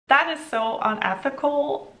That is so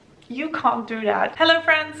unethical. You can't do that. Hello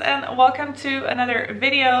friends, and welcome to another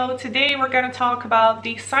video. Today we're going to talk about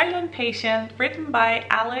The Silent Patient, written by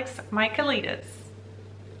Alex Michaelides.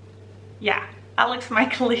 Yeah, Alex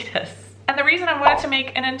Michaelides. And the reason I wanted to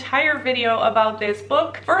make an entire video about this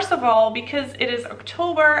book, first of all, because it is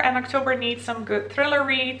October and October needs some good thriller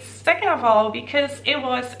reads. Second of all, because it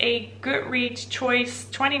was a Goodreads Choice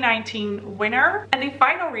 2019 winner. And the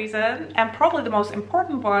final reason, and probably the most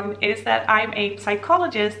important one, is that I'm a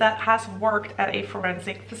psychologist that has worked at a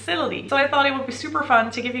forensic facility. So I thought it would be super fun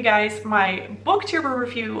to give you guys my booktuber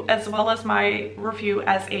review as well as my review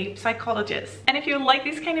as a psychologist. And if you like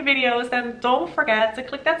these kind of videos, then don't forget to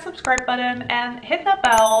click that subscribe button and hit that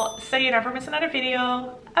bell so you never miss another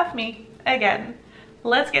video of me again.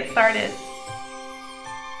 Let's get started.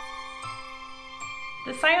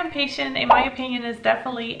 The Silent Patient, in my opinion, is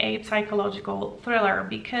definitely a psychological thriller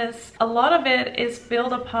because a lot of it is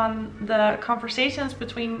built upon the conversations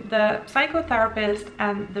between the psychotherapist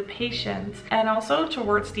and the patient. And also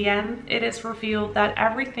towards the end, it is revealed that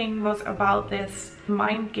everything was about this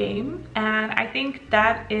mind game. And I think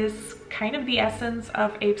that is kind of the essence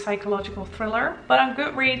of a psychological thriller, but on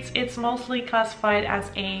Goodreads it's mostly classified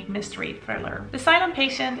as a mystery thriller. The Silent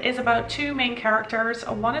Patient is about two main characters.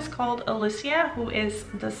 One is called Alicia, who is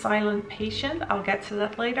the silent patient, I'll get to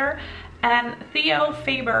that later, and Theo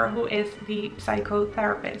Faber, who is the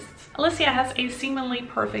psychotherapist. Alicia has a seemingly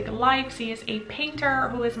perfect life. She is a painter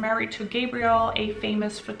who is married to Gabriel, a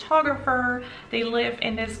famous photographer. They live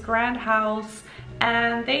in this grand house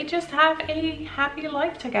and they just have a happy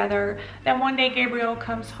life together. Then one day Gabriel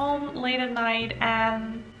comes home late at night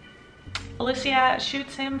and Alicia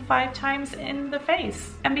shoots him 5 times in the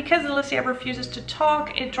face. And because Alicia refuses to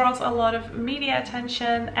talk, it draws a lot of media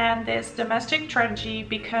attention and this domestic tragedy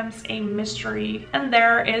becomes a mystery. And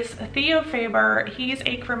there is Theo Faber. He's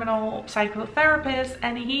a criminal psychotherapist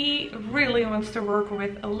and he really wants to work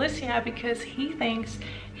with Alicia because he thinks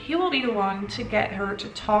he will be the one to get her to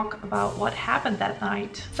talk about what happened that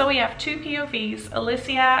night. So we have two POVs,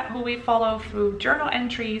 Alicia, who we follow through journal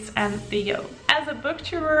entries, and Theo. As a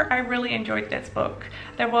booktuber, I really enjoyed this book.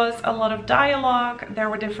 There was a lot of dialogue, there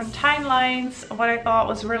were different timelines. What I thought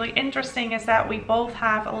was really interesting is that we both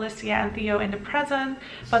have Alicia and Theo in the present,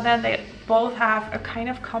 but then they both have a kind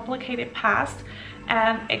of complicated past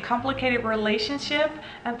and a complicated relationship,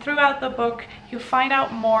 and throughout the book you find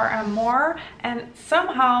out more and more, and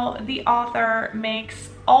somehow the author makes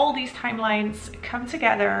all these timelines come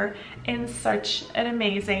together in such an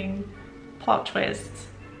amazing plot twist.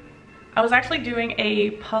 I was actually doing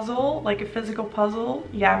a puzzle, like a physical puzzle.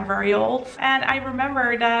 Yeah, I'm very old. And I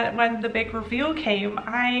remember that when the big reveal came,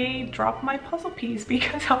 I dropped my puzzle piece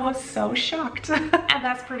because I was so shocked. And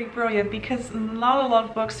that's pretty brilliant because not a lot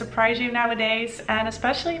of books surprise you nowadays, and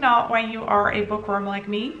especially not when you are a bookworm like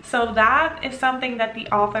me. So that is something that the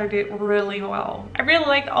author did really well. I really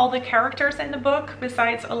liked all the characters in the book.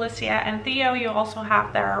 Besides Alicia and Theo, you also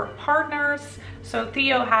have their partners. So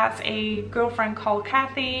Theo has a girlfriend called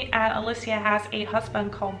Kathy and Alicia has a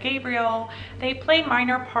husband called Gabriel. They play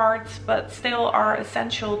minor parts but still are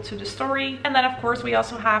essential to the story. And then of course we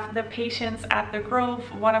also have the patients at the Grove.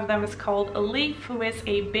 One of them is called Elif, who is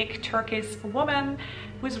a big Turkish woman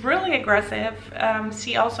who's really aggressive.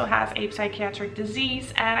 She also has a psychiatric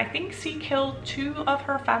disease and I think she killed 2 of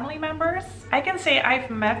her family members. I can say I've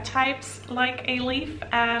met types like Elif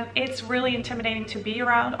and it's really intimidating to be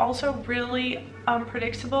around, also really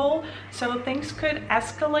unpredictable, so things could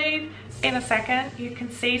escalate in a second. You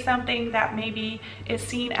can say something that maybe is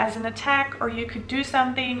seen as an attack, or you could do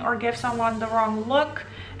something or give someone the wrong look,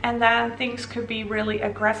 and then things could be really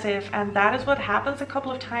aggressive, and that is what happens a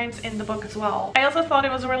couple of times in the book as well. I also thought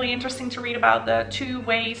it was really interesting to read about the 2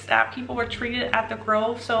 ways that people were treated at the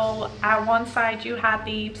Grove. So at one side you had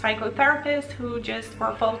the psychotherapists who just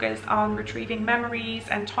were focused on retrieving memories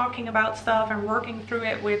and talking about stuff and working through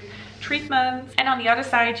it with treatment, and on the other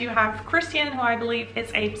side you have Christian, who I believe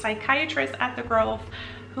is a psychiatrist at the Grove,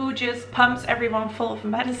 who just pumps everyone full of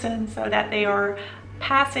medicine so that they are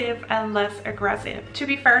passive and less aggressive. To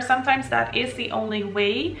be fair, sometimes that is the only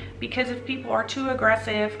way, because if people are too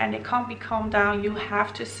aggressive and they can't be calmed down, you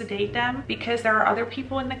have to sedate them, because there are other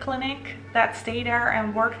people in the clinic that stay there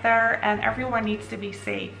and work there, and everyone needs to be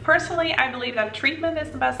safe. Personally, I believe that treatment is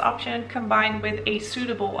the best option combined with a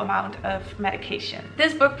suitable amount of medication.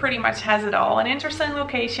 This book pretty much has it all: an interesting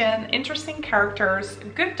location, interesting characters,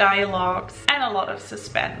 good dialogues, and a a lot of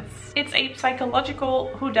suspense. It's a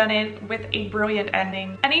psychological whodunit with a brilliant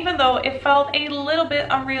ending. And even though it felt a little bit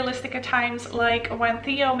unrealistic at times, like when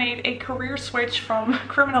Theo made a career switch from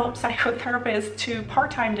criminal psychotherapist to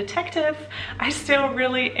part-time detective, I still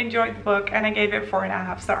really enjoyed the book and I gave it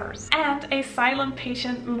 4.5 stars. And a Silent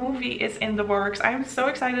Patient movie is in the works. I'm so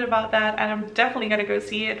excited about that, and I'm definitely gonna go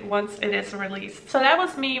see it once it is released. So that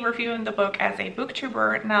was me reviewing the book as a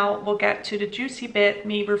booktuber. Now we'll get to the juicy bit,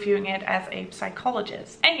 me reviewing it as a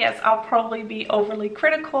psychologist. And yes, I'll probably be overly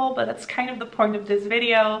critical, but that's kind of the point of this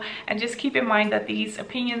video. And just keep in mind that these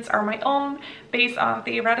opinions are my own, based on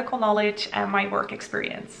theoretical knowledge and my work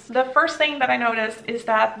experience. The first thing that I noticed is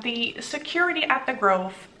that the security at the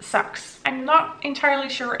Grove sucks. I'm not entirely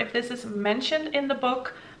sure if this is mentioned in the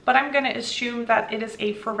book, but I'm gonna assume that it is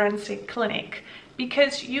a forensic clinic,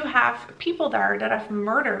 because you have people there that have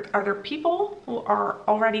murdered other people who are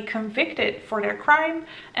already convicted for their crime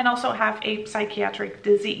and also have a psychiatric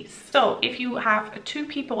disease. So if you have 2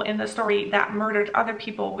 people in the story that murdered other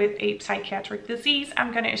people with a psychiatric disease,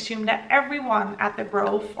 I'm going to assume that everyone at the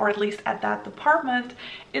Grove, or at least at that department,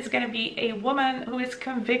 is going to be a woman who is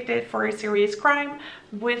convicted for a serious crime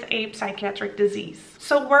with a psychiatric disease.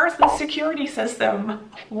 So where's the security system?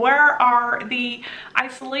 Where are the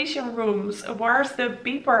isolation rooms? Where's the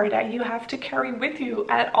beeper that you have to carry with you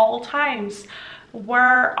at all times?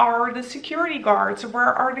 Where are the security guards?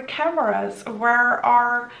 Where are the cameras? Where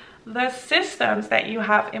are the systems that you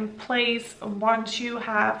have in place once you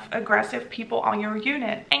have aggressive people on your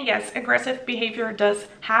unit? And yes, aggressive behavior does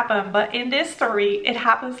happen, but in this story it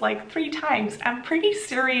happens like 3 times and pretty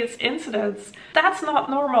serious incidents. That's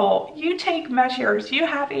not normal. You take measures, you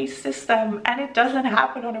have a system, and it doesn't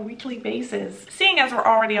happen on a weekly basis. Seeing as we're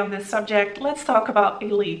already on this subject, let's talk about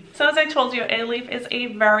Elif. So as I told you, Elif is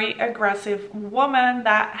a very aggressive woman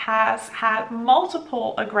that has had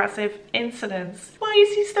multiple aggressive incidents. Why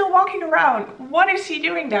is he still walking around? What is she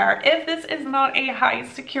doing there? If this is not a high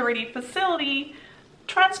security facility,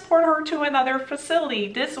 transport her to another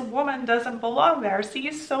facility. This woman doesn't belong there. She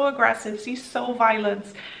is so aggressive, she's so violent,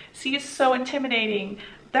 she is so intimidating.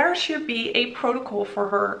 There should be a protocol for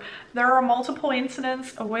her. There are multiple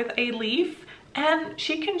incidents with Elif, and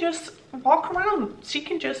she can just walk around. She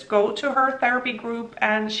can just go to her therapy group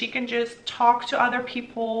and she can just talk to other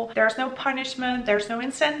people. There's no punishment, there's no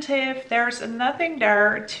incentive, there's nothing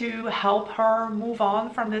there to help her move on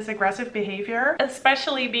from this aggressive behavior,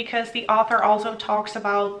 especially because the author also talks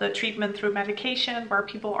about the treatment through medication where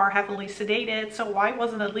people are heavily sedated. So why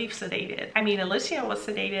wasn't Elif sedated? I mean, Alicia was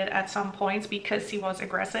sedated at some points because she was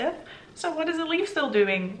aggressive. So what is Elif still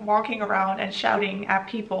doing, walking around and shouting at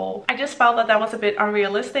people? I just felt that that was a bit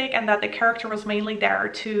unrealistic, and that the character was mainly there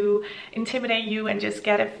to intimidate you and just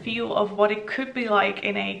get a feel of what it could be like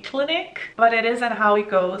in a clinic, but it isn't how it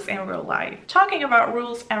goes in real life. Talking about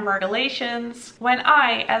rules and regulations, when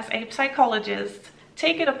I, as a psychologist,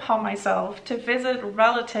 take it upon myself to visit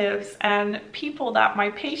relatives and people that my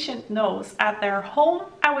patient knows at their home,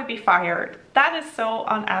 I would be fired. That is so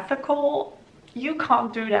unethical. You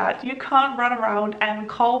can't do that. You can't run around and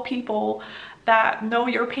call people that know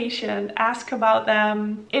your patient, ask about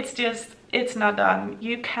them. It's not done.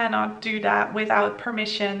 You cannot do that without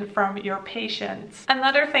permission from your patients.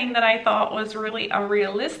 Another thing that I thought was really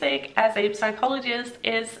unrealistic as a psychologist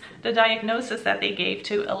is the diagnosis that they gave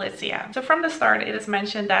to Alicia. So from the start, it is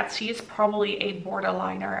mentioned that she is probably a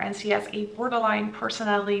borderliner and she has a borderline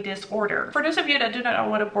personality disorder. For those of you that do not know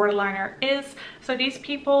what a borderliner is, so these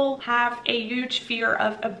people have a huge fear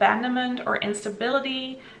of abandonment or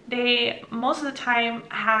instability. They most of the time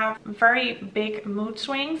have very big mood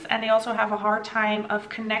swings, and they also have a hard time of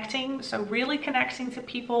connecting, so really connecting to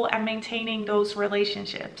people and maintaining those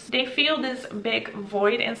relationships. They feel this big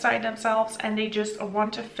void inside themselves and they just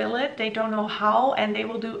want to fill it. They don't know how, and they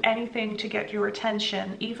will do anything to get your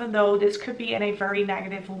attention, even though this could be in a very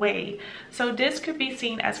negative way. So this could be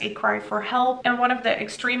seen as a cry for help, and one of the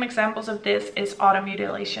extreme examples of this is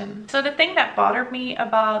automutilation. So the thing that bothered me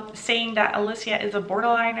about saying that Alicia is a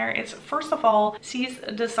borderliner is, first of all, she's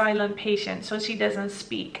the silent patient, so she doesn't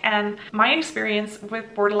speak. And my experience with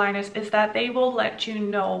borderliners is that they will let you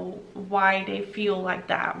know why they feel like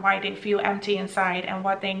that, why they feel empty inside, and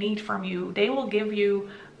what they need from you. They will give you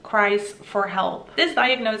cries for help. This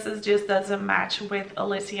diagnosis just doesn't match with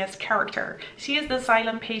Alicia's character. She is the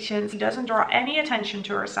silent patient. She doesn't draw any attention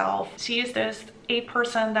to herself. She is just a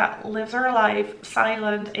person that lives her life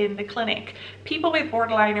silent in the clinic. People with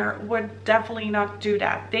borderliner would definitely not do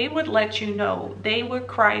that. They would let you know. They would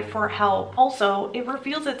cry for help. Also, it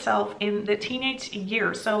reveals itself in the teenage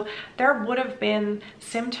years. So there would have been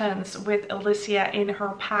symptoms with Alicia in her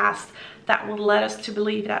past that would lead us to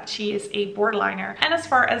believe that she is a borderliner. And as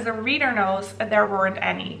far as the reader knows, there weren't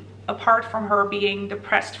any, apart from her being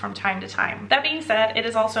depressed from time to time. That being said, it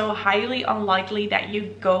is also highly unlikely that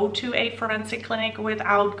you go to a forensic clinic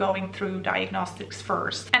without going through diagnostics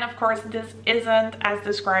first. And of course, this isn't, as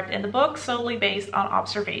described in the book, solely based on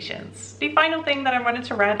observations. The final thing that I wanted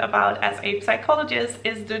to rant about as a psychologist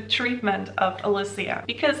is the treatment of Alicia.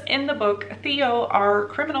 Because in the book, Theo, our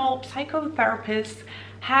criminal psychotherapist,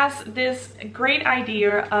 has this great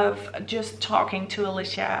idea of just talking to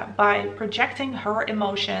Alicia. By projecting her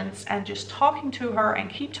emotions and just talking to her and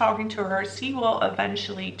keep talking to her, she will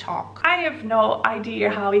eventually talk. I have no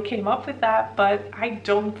idea how he came up with that, but I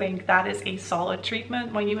don't think that is a solid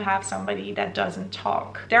treatment when you have somebody that doesn't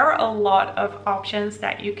talk. There are a lot of options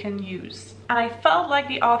that you can use. And I felt like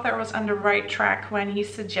the author was on the right track when he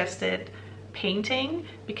suggested painting,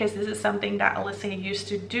 because this is something that Alicia used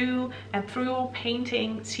to do, and through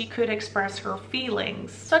painting she could express her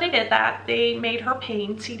feelings. So they did that. They made her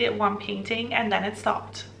paint. She did one painting and then it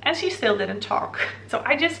stopped, and she still didn't talk. So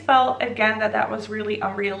I just felt again that that was really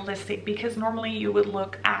unrealistic, because normally you would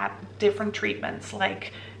look at different treatments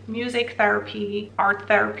like music therapy, art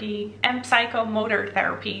therapy, and psychomotor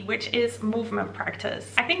therapy, which is movement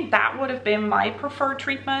practice. I think that would have been my preferred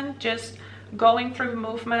treatment, just going through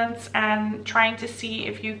movements and trying to see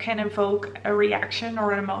if you can evoke a reaction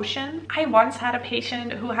or an emotion. I once had a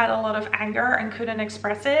patient who had a lot of anger and couldn't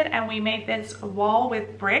express it, and we made this wall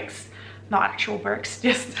with bricks, not actual bricks,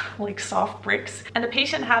 just like soft bricks. And the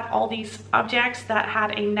patient had all these objects that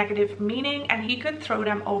had a negative meaning, and he could throw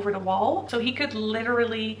them over the wall. So he could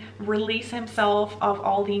literally release himself of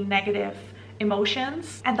all the negative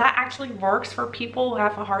emotions, and that actually works for people who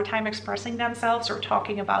have a hard time expressing themselves or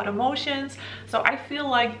talking about emotions. So I feel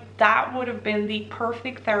like that would have been the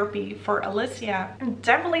perfect therapy for Alicia, and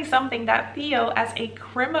definitely something that Theo, as a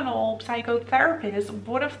criminal psychotherapist,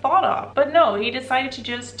 would have thought of. But no, he decided to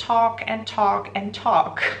just talk and talk and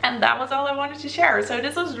talk, and that was all I wanted to share. So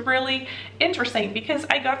this was really interesting because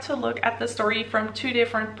I got to look at the story from two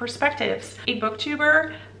different perspectives: a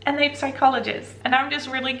booktuber and a psychologist. And I'm just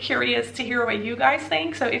really curious to hear what you guys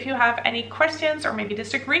think. So if you have any questions or maybe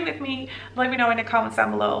disagree with me, let me know in the comments down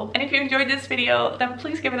below. And if you enjoyed this video, then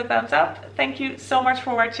please give it a thumbs up. Thank you so much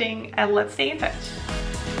for watching, and let's stay in touch.